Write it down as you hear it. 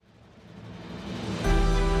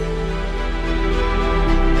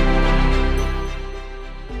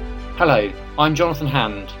Hello, I'm Jonathan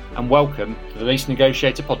Hand and welcome to the Lease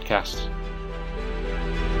Negotiator Podcast.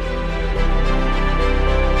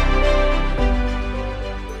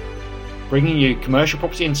 Bringing you commercial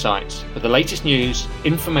property insights with the latest news,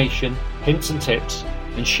 information, hints and tips,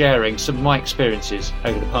 and sharing some of my experiences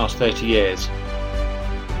over the past 30 years.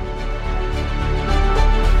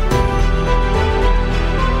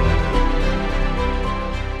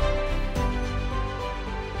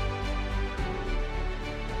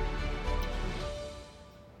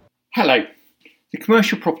 Hello. The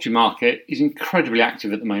commercial property market is incredibly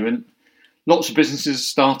active at the moment. Lots of businesses are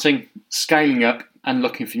starting, scaling up and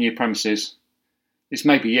looking for new premises. This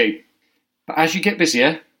may be you. But as you get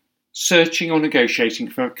busier, searching or negotiating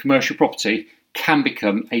for a commercial property can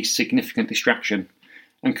become a significant distraction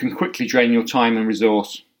and can quickly drain your time and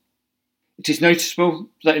resource. It is noticeable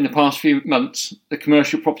that in the past few months, the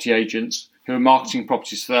commercial property agents who are marketing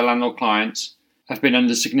properties to their landlord clients have been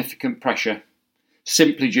under significant pressure,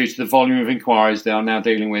 simply due to the volume of inquiries they are now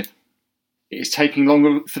dealing with. It is taking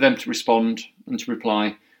longer for them to respond and to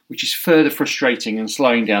reply, which is further frustrating and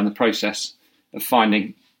slowing down the process of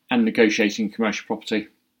finding and negotiating commercial property.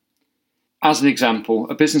 As an example,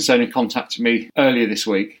 a business owner contacted me earlier this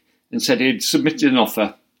week and said he had submitted an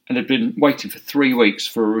offer and had been waiting for 3 weeks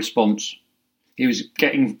for a response. He was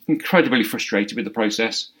getting incredibly frustrated with the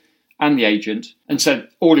process and the agent and said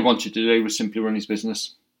all he wanted to do was simply run his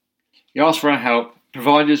business. He asked for our help,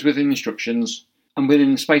 provided us with instructions, and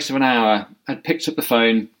within the space of an hour had picked up the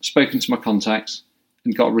phone, spoken to my contacts,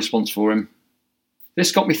 and got a response for him.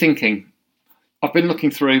 This got me thinking. I've been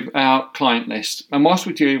looking through our client list, and whilst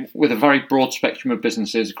we deal with a very broad spectrum of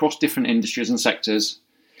businesses across different industries and sectors,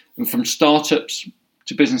 and from startups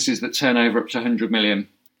to businesses that turn over up to 100 million,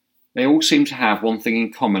 they all seem to have one thing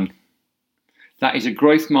in common. That is a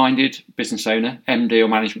growth-minded business owner, MD or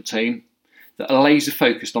management team, that are laser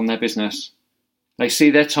focused on their business. They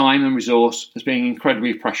see their time and resource as being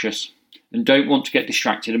incredibly precious and don't want to get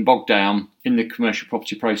distracted and bogged down in the commercial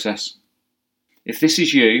property process. If this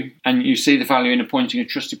is you and you see the value in appointing a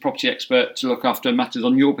trusted property expert to look after matters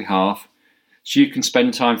on your behalf so you can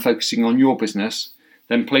spend time focusing on your business,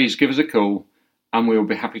 then please give us a call and we will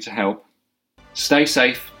be happy to help. Stay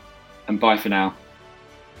safe and bye for now.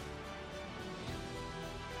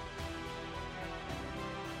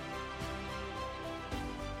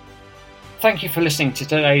 Thank you for listening to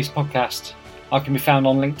today's podcast. I can be found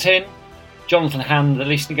on LinkedIn, Jonathan Hand, the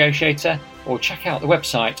Lease Negotiator, or check out the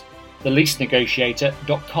website,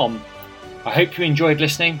 theleasenegotiator.com. I hope you enjoyed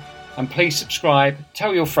listening, and please subscribe,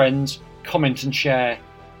 tell your friends, comment and share.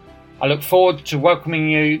 I look forward to welcoming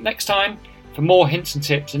you next time for more hints and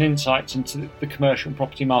tips and insights into the commercial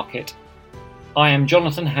property market. I am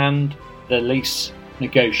Jonathan Hand, the Lease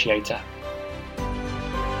Negotiator.